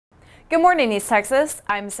Good morning, East Texas.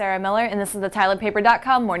 I'm Sarah Miller, and this is the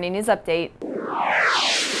TylerPaper.com Morning News Update.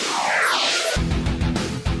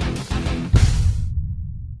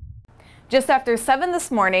 Just after 7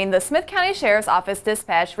 this morning, the Smith County Sheriff's Office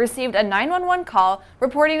dispatch received a 911 call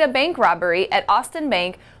reporting a bank robbery at Austin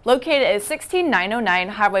Bank located at 16909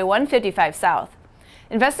 Highway 155 South.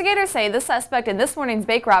 Investigators say the suspect in this morning's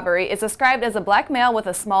bank robbery is described as a black male with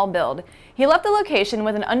a small build. He left the location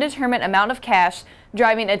with an undetermined amount of cash,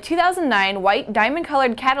 driving a 2009 white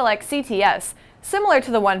diamond-colored Cadillac CTS, similar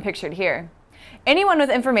to the one pictured here. Anyone with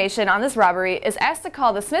information on this robbery is asked to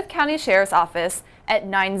call the Smith County Sheriff's Office at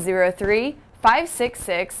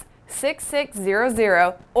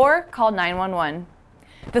 903-566-6600 or call 911.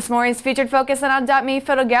 This morning's featured Focus On .me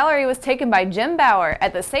photo gallery was taken by Jim Bauer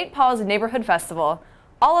at the St. Paul's Neighborhood Festival.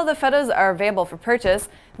 All of the photos are available for purchase.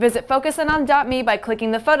 Visit FocusOn.me by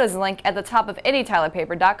clicking the photos link at the top of any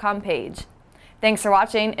TylerPaper.com page. Thanks for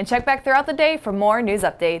watching, and check back throughout the day for more news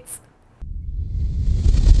updates.